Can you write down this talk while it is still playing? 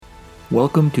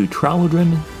Welcome to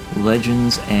Tralodren,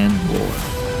 Legends, and Lore.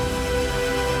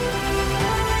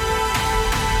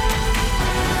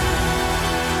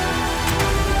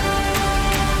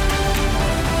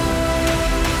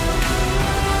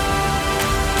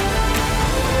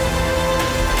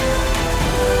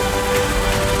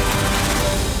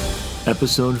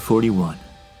 Episode 41,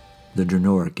 The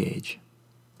Dranoric Age.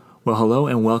 Well, hello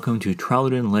and welcome to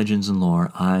Tralodren, Legends, and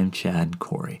Lore. I'm Chad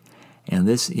Corey, and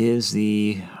this is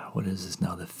the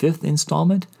fifth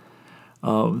installment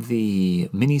of the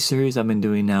mini-series I've been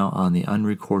doing now on the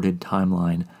unrecorded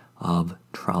timeline of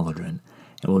Tralodren.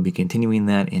 And we'll be continuing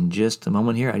that in just a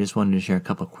moment here. I just wanted to share a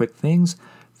couple of quick things.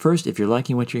 First, if you're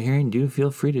liking what you're hearing, do feel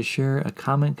free to share a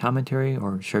commentary,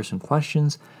 or share some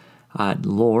questions at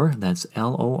lore, that's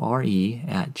L-O-R-E,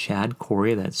 at Chad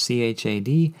Corey, that's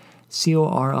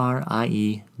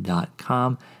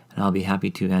ChadCorrie.com, and I'll be happy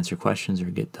to answer questions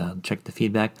or check the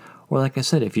feedback. Or like I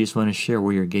said, if you just want to share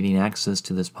where you're getting access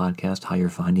to this podcast, how you're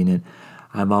finding it,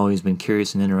 I've always been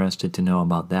curious and interested to know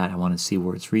about that. I want to see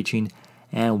where it's reaching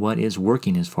and what is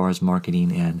working as far as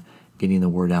marketing and getting the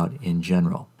word out in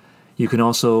general. You can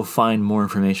also find more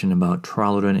information about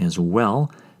Tralodren as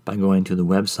well by going to the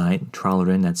website,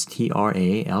 Tralodren, that's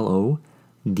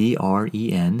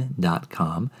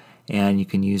TRALODREN.com, and you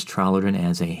can use Tralodren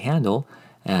as a handle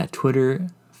at Twitter,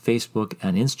 Facebook,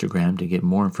 and Instagram to get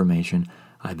more information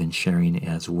I've been sharing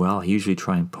as well. I usually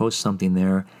try and post something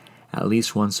there at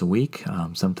least once a week,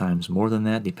 sometimes more than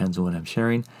that, depends on what I'm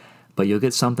sharing. But you'll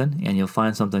get something, and you'll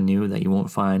find something new that you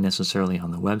won't find necessarily on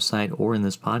the website or in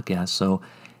this podcast. So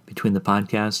between the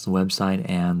podcast, the website,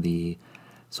 and the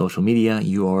social media,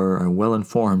 you are a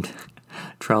well-informed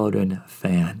Tralodren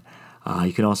fan.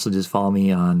 You can also just follow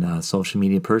me on social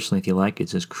media personally if you like.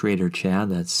 It's just Creator Chad,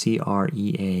 that's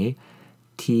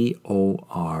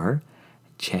CREATOR,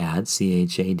 Chad,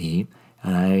 C-H-A-D,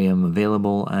 and I am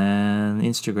available on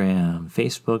Instagram,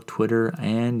 Facebook, Twitter,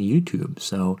 and YouTube.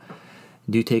 So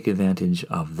do take advantage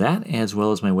of that, as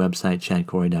well as my website,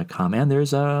 chadcorey.com. And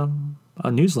there's a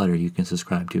newsletter you can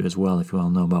subscribe to as well if you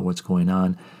want to know about what's going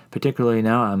on. Particularly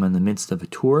now, I'm in the midst of a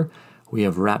tour. We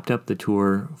have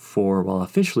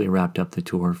officially wrapped up the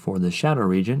tour for the Shadow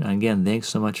region. And again, thanks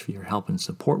so much for your help and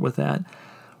support with that.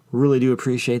 Really do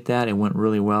appreciate that. It went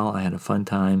really well. I had a fun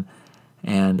time.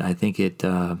 And I think it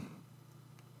was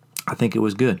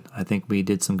good. I think we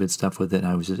did some good stuff with it.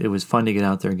 It was fun to get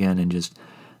out there again and just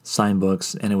sign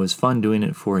books, and it was fun doing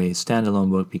it for a standalone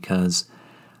book because,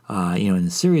 in the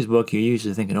series book, you're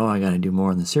usually thinking, I got to do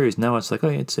more in the series. Now it's like,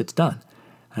 it's done,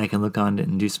 and I can look on it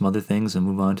and do some other things and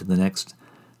move on to the next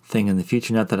thing in the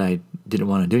future. Not that I didn't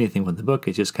want to do anything with the book.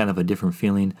 It's just kind of a different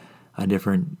feeling, a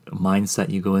different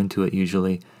mindset you go into it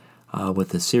usually. With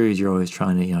the series, you're always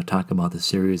trying to, talk about the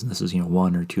series, and this is,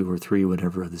 1 or 2 or 3,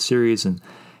 whatever, of the series, and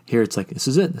here it's like, this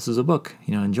is it, this is a book,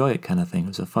 enjoy it kind of thing. It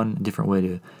was a fun, different way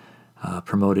to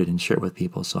promote it and share it with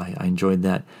people, so I enjoyed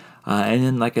that. And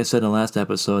then, like I said in the last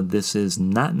episode, this is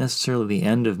not necessarily the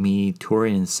end of me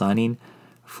touring and signing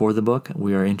for the book.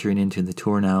 We are entering into the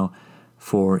tour now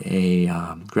for a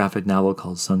graphic novel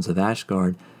called Sons of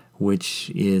Ashgard, which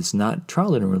is not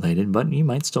Tralodren related, but you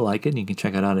might still like it, and you can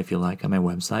check it out if you like on my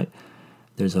website.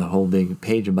 There's a whole big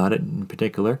page about it in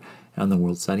particular on the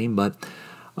world setting, but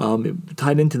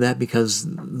tied into that, because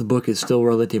the book is still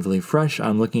relatively fresh,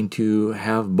 I'm looking to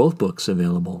have both books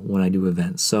available when I do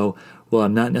events. So, while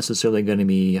I'm not necessarily going to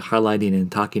be highlighting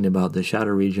and talking about the Shadow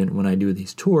region when I do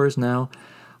these tours now,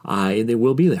 they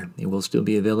will be there. It will still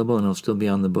be available, and it'll still be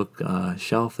on the book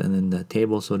shelf and then the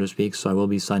table, so to speak, so I will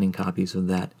be signing copies of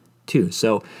that too.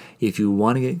 So if you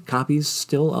want to get copies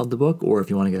still of the book, or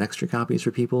if you want to get extra copies for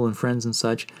people and friends and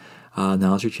such,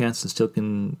 now's your chance to still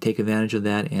can take advantage of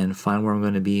that and find where I'm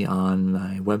going to be on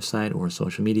my website or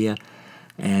social media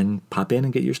and pop in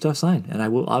and get your stuff signed. And I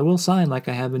will sign, like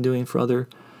I have been doing for other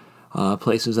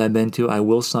places I've been to. I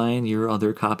will sign your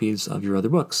other copies of your other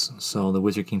books, so the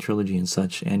Wizard King trilogy and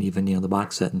such, and even the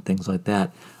box set and things like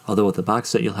that. Although with the box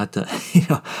set, you'll have to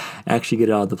actually get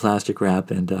it out of the plastic wrap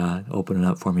and open it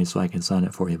up for me so I can sign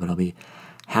it for you. But I'll be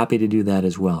happy to do that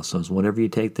as well. So whatever you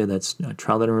take there that's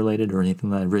Tralodren related or anything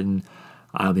that I've written,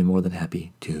 I'll be more than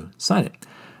happy to sign it.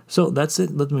 So that's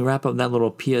it. Let me wrap up that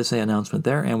little PSA announcement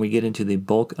there, and we get into the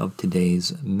bulk of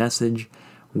today's message,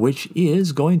 which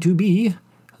is going to be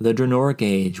the Dranoric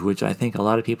Age, which I think a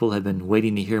lot of people have been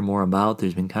waiting to hear more about.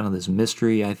 There's been kind of this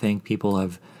mystery I think people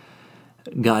have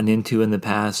gotten into in the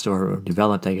past, or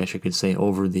developed, I guess you could say,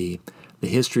 over the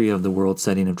history of the world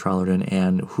setting of Tralodren,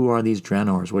 and who are these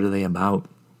Dranors? What are they about?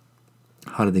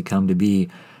 How did they come to be?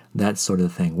 That sort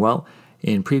of thing. Well,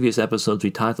 in previous episodes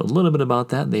we talked a little bit about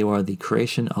that. They are the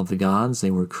creation of the gods.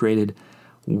 They were created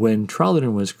when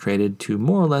Tralodren was created to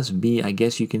more or less be, I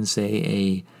guess you can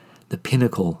say, the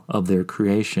pinnacle of their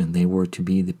creation. They were to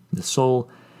be the sole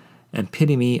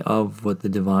epitome of what the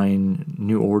divine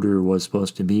new order was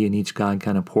supposed to be, and each god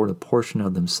kind of poured a portion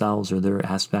of themselves or their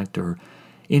aspect or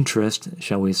interest,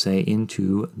 shall we say,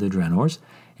 into the Draenors,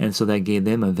 and so that gave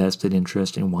them a vested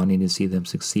interest in wanting to see them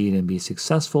succeed and be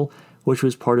successful, which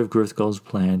was part of Grithgold's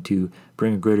plan to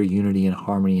bring a greater unity and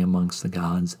harmony amongst the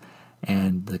gods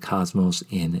and the cosmos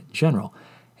in general.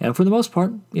 And for the most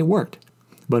part, it worked.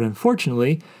 But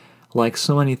unfortunately, like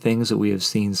so many things that we have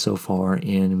seen so far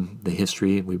in the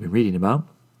history we've been reading about,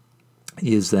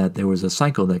 is that there was a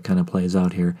cycle that kind of plays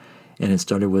out here. And it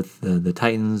started with the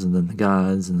Titans, and then the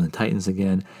gods, and the Titans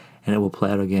again, and it will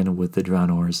play out again with the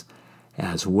Draenors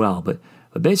as well. But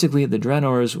basically, the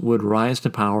Draenors would rise to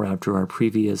power after our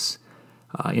previous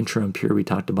interim period we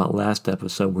talked about last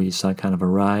episode, where you saw kind of a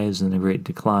rise and a great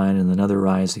decline, and another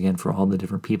rise again for all the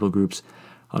different people groups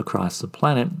across the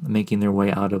planet, making their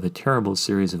way out of a terrible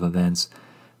series of events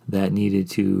that needed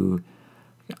to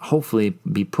hopefully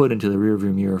be put into the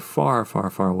rearview mirror far, far,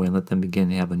 far away, and let them begin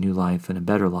to have a new life and a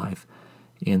better life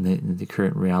in the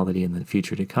current reality and the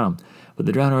future to come. But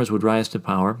the Draenors would rise to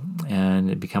power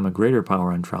and become a greater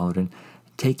power on Tralodren,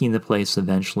 taking the place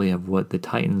eventually of what the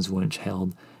Titans once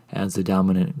held as the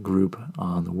dominant group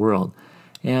on the world.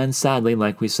 And sadly,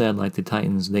 like we said, like the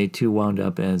Titans, they too wound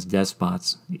up as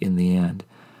despots in the end.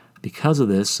 Because of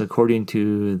this, according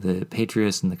to the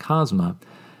Patrius and the Cosma,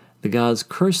 the gods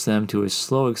cursed them to a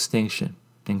slow extinction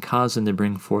and caused them to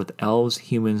bring forth elves,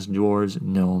 humans, dwarves,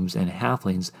 gnomes, and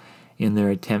halflings in their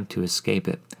attempt to escape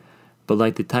it. But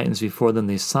like the Titans before them,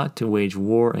 they sought to wage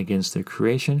war against their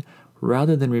creation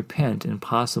rather than repent and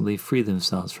possibly free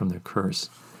themselves from their curse.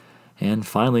 And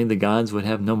finally, the gods would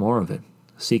have no more of it,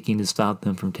 seeking to stop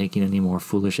them from taking any more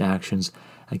foolish actions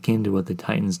akin to what the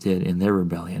Titans did in their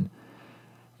rebellion.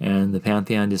 And the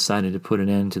Pantheon decided to put an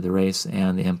end to the race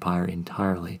and the empire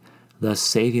entirely, thus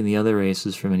saving the other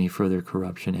races from any further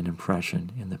corruption and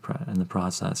oppression in the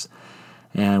process.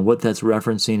 And what that's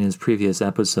referencing is previous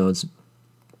episodes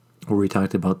where we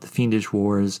talked about the Fiendish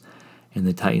Wars and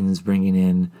the Titans bringing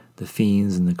in the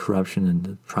fiends and the corruption and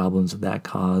the problems of that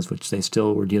cause, which they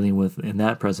still were dealing with in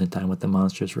that present time with the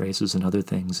monstrous races and other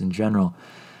things in general.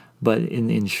 But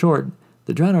in short,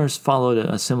 the Draenors followed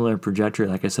a similar trajectory.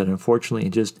 Like I said, unfortunately,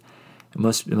 it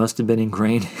must have been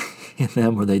ingrained in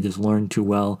them, where they just learned too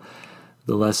well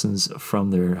the lessons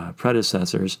from their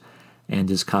predecessors and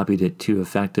just copied it too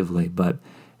effectively. But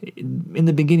in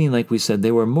the beginning, like we said,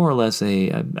 they were more or less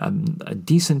a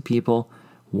decent people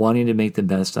wanting to make the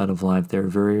best out of life. They were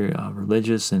very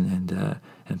religious and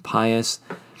pious,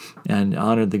 and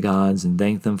honored the gods and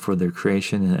thanked them for their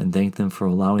creation and thanked them for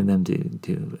allowing them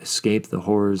to escape the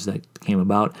horrors that came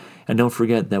about. And don't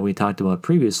forget that we talked about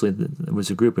previously that there was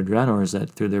a group of Draenors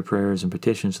that, through their prayers and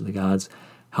petitions to the gods,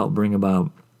 helped bring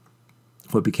about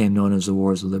what became known as the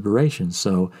Wars of Liberation.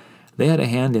 So they had a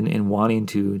hand in wanting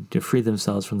to free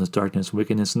themselves from this darkness and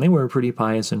wickedness, and they were a pretty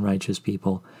pious and righteous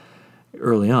people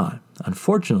early on.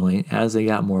 Unfortunately, as they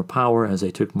got more power, as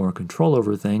they took more control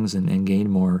over things and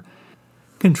gained more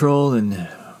control and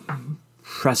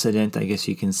precedent, I guess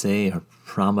you can say, or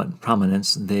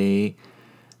prominence, they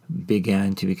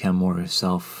began to become more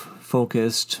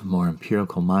self-focused, more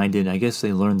empirical-minded. I guess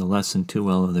they learned the lesson too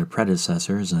well of their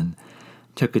predecessors and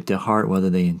took it to heart, whether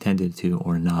they intended to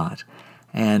or not.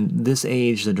 And this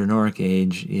age, the Dranoric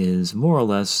Age, is more or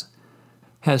less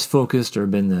has focused or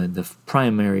been the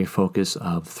primary focus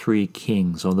of three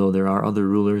kings. Although there are other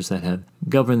rulers that have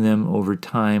governed them over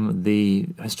time, the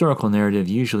historical narrative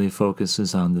usually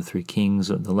focuses on the three kings,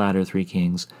 or the latter three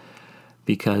kings,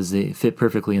 because they fit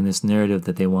perfectly in this narrative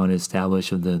that they want to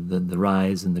establish of the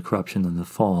rise and the corruption and the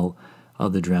fall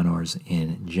of the Draenors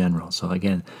in general. So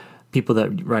again, people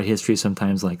that write history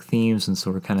sometimes like themes, and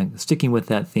so we're kind of sticking with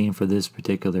that theme for this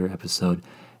particular episode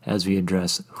as we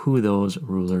address who those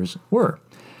rulers were.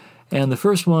 And the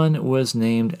first one was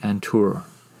named Antur.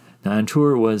 Now,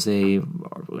 Antur was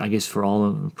I guess for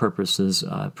all purposes,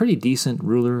 a pretty decent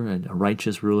ruler, a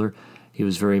righteous ruler. He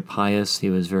was very pious. He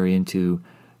was very into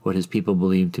what his people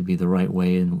believed to be the right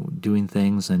way in doing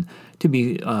things. And to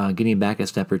be getting back a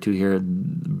step or two here,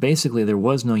 basically there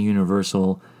was no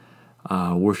universal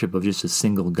worship of just a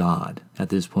single god at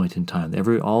this point in time.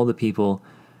 All the people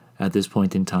at this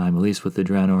point in time, at least with the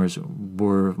Draenors,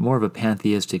 were more of a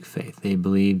pantheistic faith. They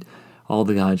believed all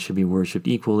the gods should be worshipped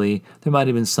equally. There might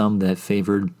have been some that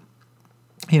favored,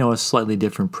 a slightly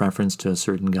different preference to a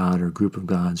certain god or group of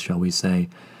gods, shall we say.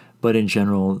 But in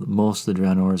general, most of the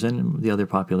Draenors and the other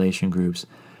population groups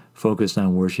focused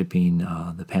on worshiping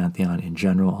the pantheon in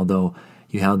general, although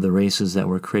you have the races that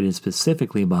were created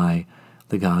specifically by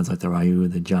the gods, like the Ryu,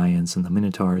 the giants, and the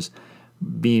Minotaurs,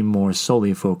 being more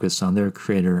solely focused on their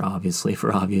creator, obviously,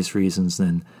 for obvious reasons,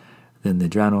 than the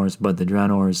Dranors. But the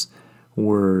Dranors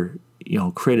were,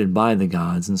 created by the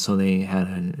gods, and so they had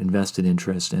an invested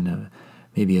interest in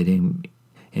maybe an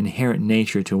inherent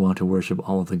nature to want to worship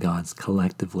all of the gods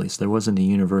collectively. So there wasn't a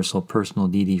universal personal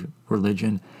deity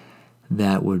religion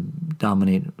that would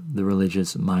dominate the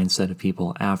religious mindset of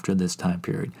people after this time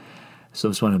period. So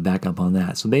I just want to back up on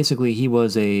that. So basically,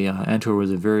 Antor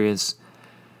was a various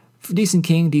decent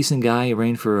king, decent guy. He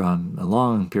reigned for a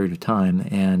long period of time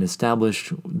and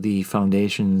established the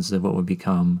foundations of what would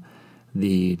become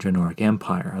the Dranoric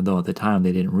Empire, although at the time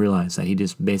they didn't realize that. He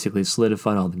just basically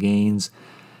solidified all the gains,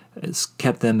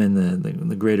 kept them in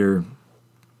the greater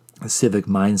civic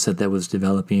mindset that was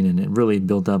developing, and it really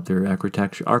built up their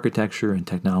architecture and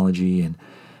technology and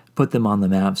put them on the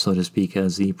map, so to speak,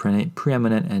 as the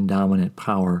preeminent and dominant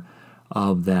power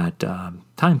of that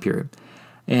time period.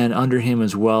 And under him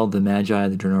as well, the Magi,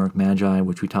 the Dranoric Magi,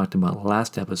 which we talked about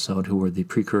last episode, who were the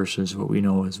precursors of what we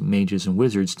know as mages and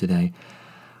wizards today,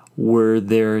 were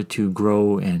there to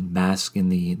grow and bask in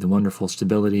the wonderful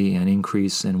stability and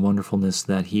increase and wonderfulness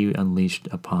that he unleashed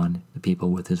upon the people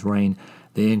with his reign.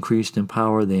 They increased in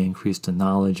power, they increased in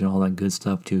knowledge and all that good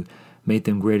stuff to make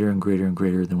them greater and greater and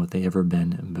greater than what they ever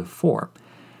been before.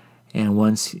 And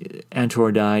once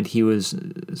Antor died, he was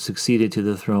succeeded to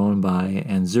the throne by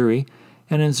Anzuri.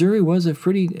 And Anzuri was a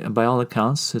pretty, by all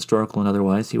accounts, historical and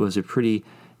otherwise, he was a pretty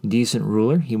decent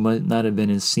ruler. He might not have been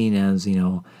as seen as,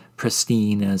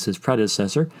 pristine as his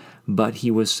predecessor, but he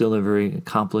was still a very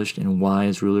accomplished and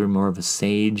wise ruler, more of a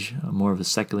sage, more of a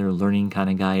secular learning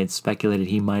kind of guy. It's speculated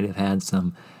he might have had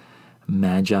some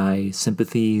Magi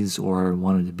sympathies or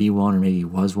wanted to be one, or maybe he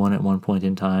was one at one point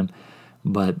in time,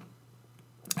 but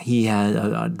he had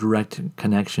a direct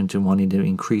connection to wanting to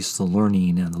increase the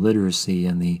learning and the literacy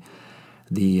and the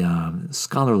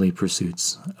scholarly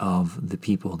pursuits of the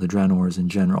people, the Dranors in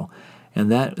general.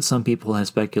 And that, some people have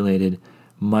speculated,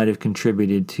 might have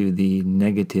contributed to the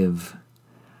negative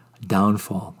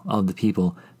downfall of the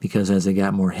people, because as they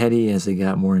got more heady, as they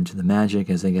got more into the magic,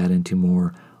 as they got into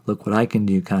more look what I can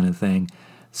do kind of thing,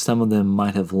 some of them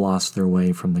might have lost their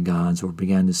way from the gods or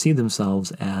began to see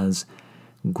themselves as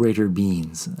greater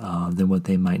beings than what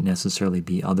they might necessarily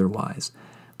be otherwise.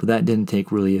 But that didn't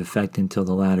take really effect until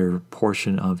the latter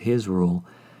portion of his rule,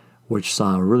 which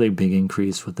saw a really big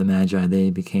increase with the Magi. They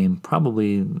became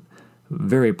probably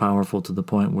very powerful to the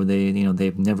point where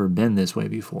they've never been this way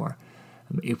before,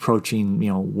 approaching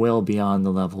well beyond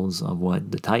the levels of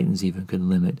what the Titans even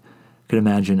could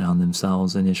imagine on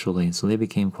themselves initially. So they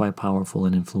became quite powerful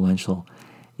and influential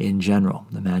in general,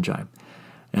 the Magi.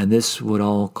 And this would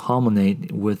all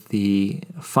culminate with the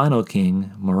final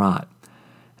king, Marat.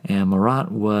 And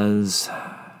Marat was,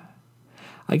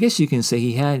 I guess you can say,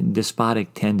 he had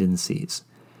despotic tendencies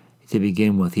to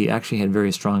begin with. He actually had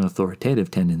very strong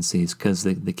authoritative tendencies, because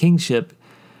the kingship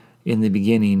in the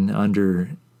beginning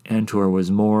under Antor was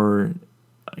more,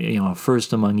 a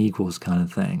first among equals kind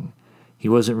of thing. He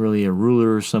wasn't really a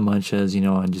ruler so much as,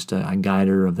 just a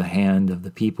guider of the hand of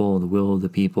the people, the will of the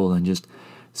people, and just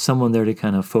someone there to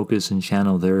kind of focus and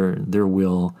channel their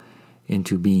will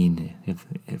into being, if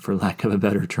for lack of a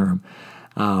better term.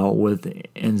 With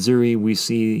Anzuri, we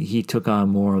see he took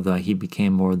on he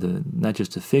became more not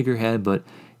just a figurehead, but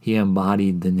he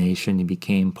embodied the nation. He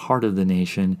became part of the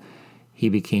nation. He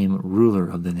became ruler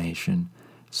of the nation.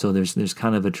 So there's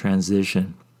kind of a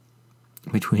transition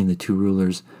between the two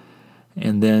rulers.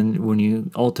 And then when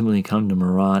you ultimately come to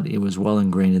Marat, it was well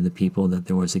ingrained in the people that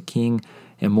there was a king,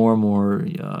 and more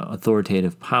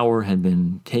authoritative power had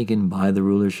been taken by the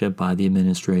rulership, by the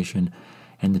administration,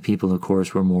 and the people, of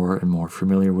course, were more and more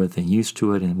familiar with and used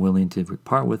to it and willing to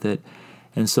part with it.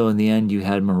 And so in the end, you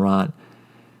had Marat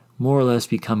more or less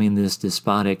becoming this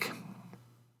despotic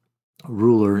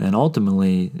ruler, and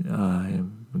ultimately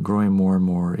growing more and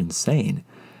more insane.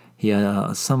 He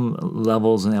had some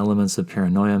levels and elements of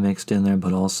paranoia mixed in there,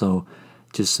 but also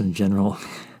just some general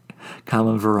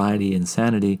common variety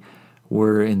insanity,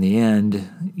 where in the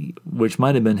end, which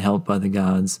might have been helped by the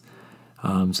gods,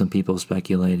 some people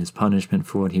speculate, as punishment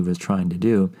for what he was trying to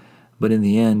do. But in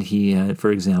the end,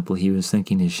 for example, he was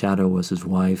thinking his shadow was his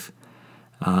wife,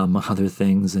 among other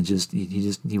things, and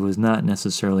he was not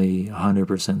necessarily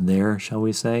 100% there, shall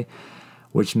we say,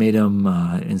 which made him,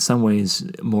 in some ways,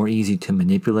 more easy to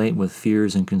manipulate with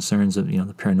fears and concerns of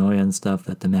the paranoia and stuff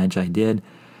that the Magi did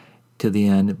to the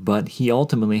end. But he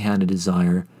ultimately had a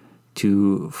desire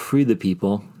to free the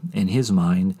people, in his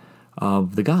mind,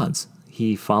 of the gods.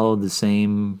 He followed the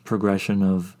same progression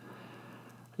of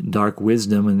dark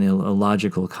wisdom and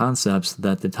illogical concepts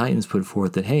that the Titans put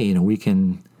forth that, hey, we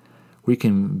can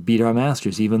beat our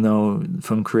masters, even though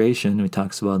from creation, it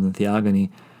talks about in the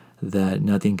Theogony that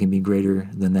nothing can be greater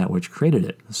than that which created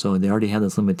it. So they already had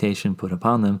this limitation put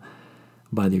upon them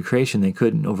by their creation. They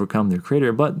couldn't overcome their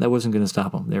creator, but that wasn't going to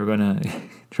stop them. They were going to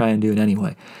try and do it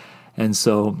anyway. And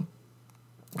so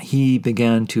he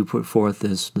began to put forth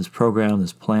this program,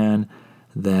 this plan,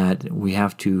 that we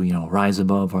have to, rise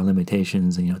above our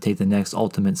limitations and, take the next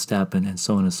ultimate step and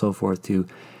so on and so forth to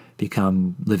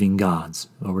become living gods,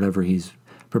 or whatever he's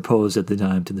proposed at the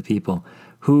time to the people,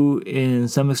 who in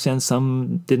some extent,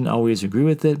 some didn't always agree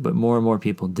with it, but more and more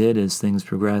people did as things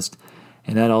progressed.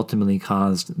 And that ultimately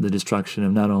caused the destruction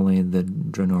of not only the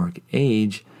Dranoric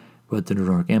Age, but the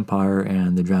Dranoric Empire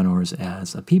and the Draenors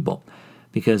as a people.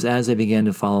 Because as they began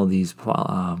to follow these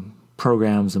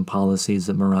programs and policies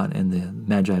that Marat and the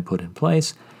Magi put in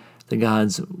place, the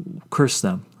gods cursed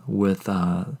them with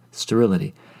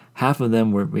sterility. Half of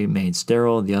them were made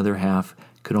sterile, the other half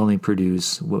could only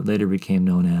produce what later became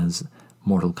known as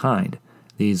mortal kind.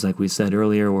 These, like we said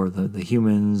earlier, were the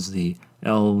humans, the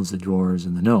elves, the dwarves,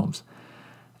 and the gnomes.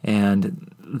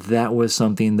 And that was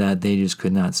something that they just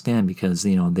could not stand because,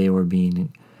 they were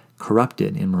being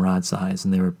corrupted in Marat's eyes,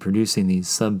 and they were producing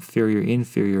these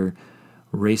inferior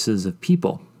races of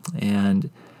people. And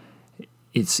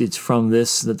it's from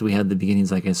this that we had the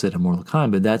beginnings, like I said, of mortal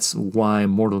kind. But that's why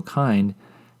mortal kind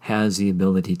has the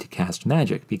ability to cast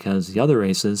magic, because the other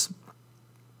races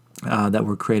that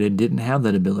were created didn't have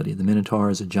that ability. The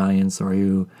Minotaurs, the Giants, or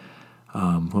who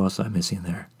else am I missing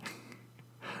there?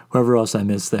 Whoever else I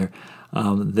missed there,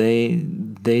 they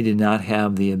did not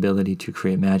have the ability to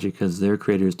create magic because their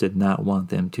creators did not want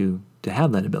them to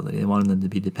have that ability. They wanted them to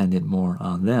be dependent more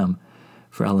on them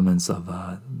for elements of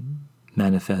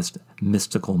manifest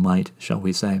mystical might, shall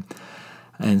we say.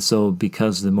 And so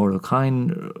because the mortal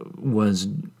kind was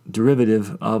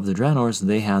derivative of the Draenors,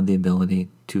 they had the ability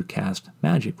to cast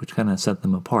magic, which kind of set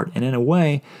them apart. And in a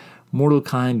way, mortal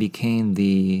kind became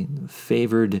the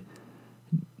favored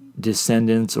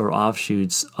descendants or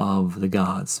offshoots of the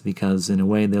gods, because in a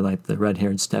way they're like the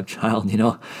red-haired stepchild.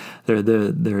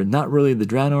 They're not really the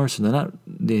Draenors, so they're not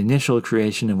the initial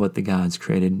creation of what the gods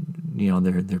created.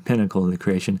 They're pinnacle of the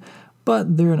creation,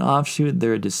 but they're an offshoot.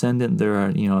 They're a descendant. They're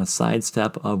a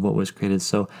sidestep of what was created.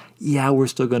 So yeah, we're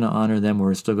still going to honor them.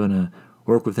 We're still going to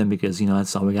work with them because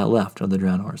that's all we got left of the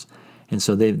Draenors. And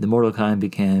so the mortal kind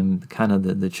became kind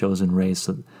of the chosen race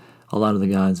that a lot of the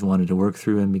gods wanted to work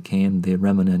through and became the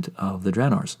remnant of the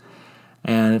Draenors.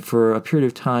 And for a period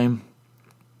of time,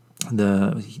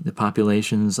 the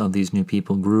populations of these new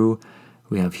people grew.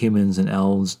 We have humans and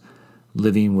elves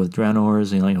living with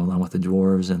Draenors, along with the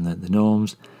dwarves and the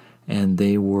gnomes, and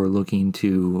they were looking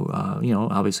to,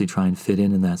 obviously try and fit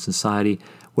in that society,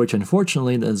 which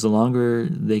unfortunately, as the longer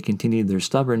they continued their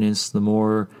stubbornness, the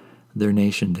more their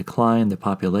nation declined, the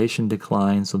population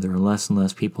declined, so there were less and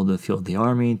less people to field the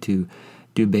army, to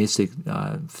do basic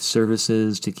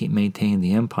services, to maintain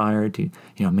the empire, to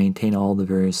maintain all the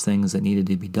various things that needed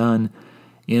to be done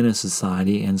in a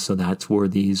society. And so that's where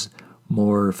these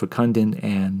more fecundant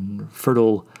and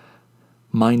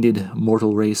fertile-minded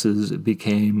mortal races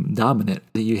became dominant.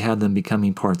 You had them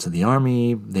becoming parts of the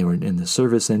army. They were in the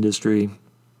service industry,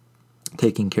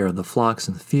 taking care of the flocks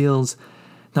and the fields.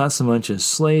 Not so much as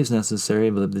slaves necessarily,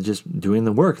 but just doing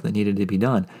the work that needed to be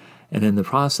done. And in the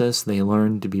process, they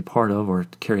learned to be part of or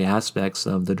to carry aspects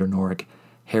of the Dranoric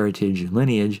heritage and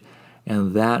lineage,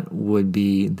 and that would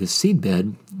be the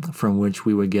seedbed from which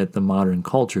we would get the modern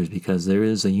cultures, because there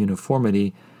is a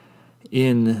uniformity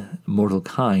in mortal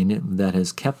kind that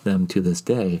has kept them to this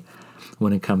day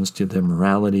when it comes to their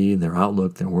morality, their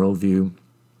outlook, their worldview,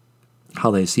 how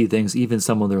they see things. Even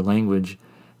some of their language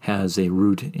has a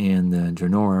root in the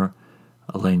Draenor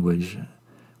language,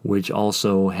 which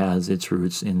also has its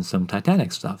roots in some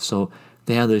Titanic stuff. So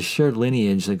they have this shared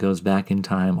lineage that goes back in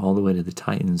time all the way to the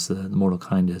Titans, the mortal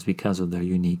kind does, because of their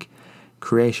unique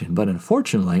creation. But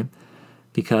unfortunately,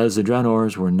 because the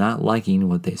Draenors were not liking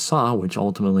what they saw, which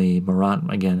ultimately Marat,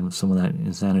 again, with some of that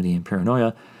insanity and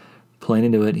paranoia, playing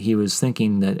into it, he was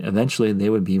thinking that eventually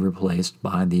they would be replaced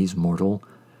by these mortal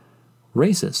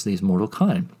races, these mortal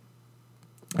kind.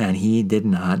 And he did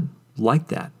not like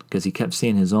that, because he kept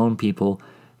seeing his own people,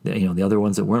 the other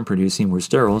ones that weren't producing were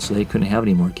sterile, so they couldn't have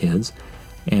any more kids,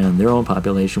 and their own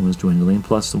population was dwindling,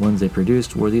 plus the ones they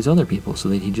produced were these other people, so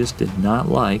that he just did not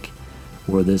like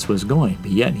where this was going.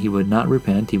 But yet he would not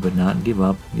repent, he would not give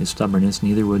up his stubbornness,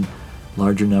 neither would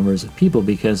larger numbers of people,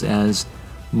 because as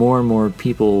more and more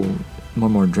people, more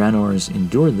and more Draenors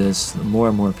endured this, more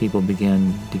and more people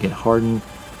began to get hardened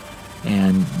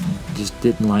and just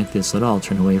didn't like this at all,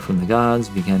 turned away from the gods,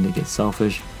 began to get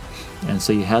selfish. And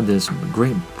so you had this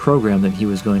great program that he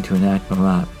was going to enact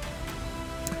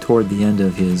toward the end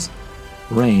of his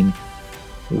reign,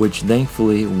 which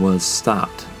thankfully was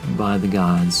stopped by the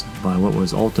gods by what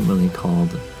was ultimately called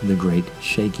the Great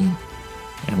Shaking.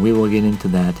 And we will get into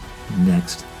that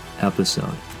next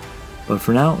episode. But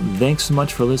for now, thanks so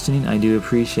much for listening. I do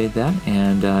appreciate that.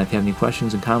 And if you have any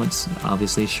questions and comments,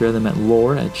 obviously share them at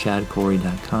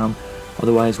lore@chadcorey.com.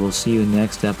 Otherwise, we'll see you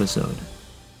next episode.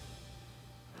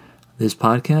 This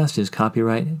podcast is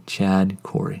copyright Chad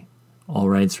Corey. All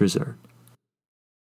rights reserved.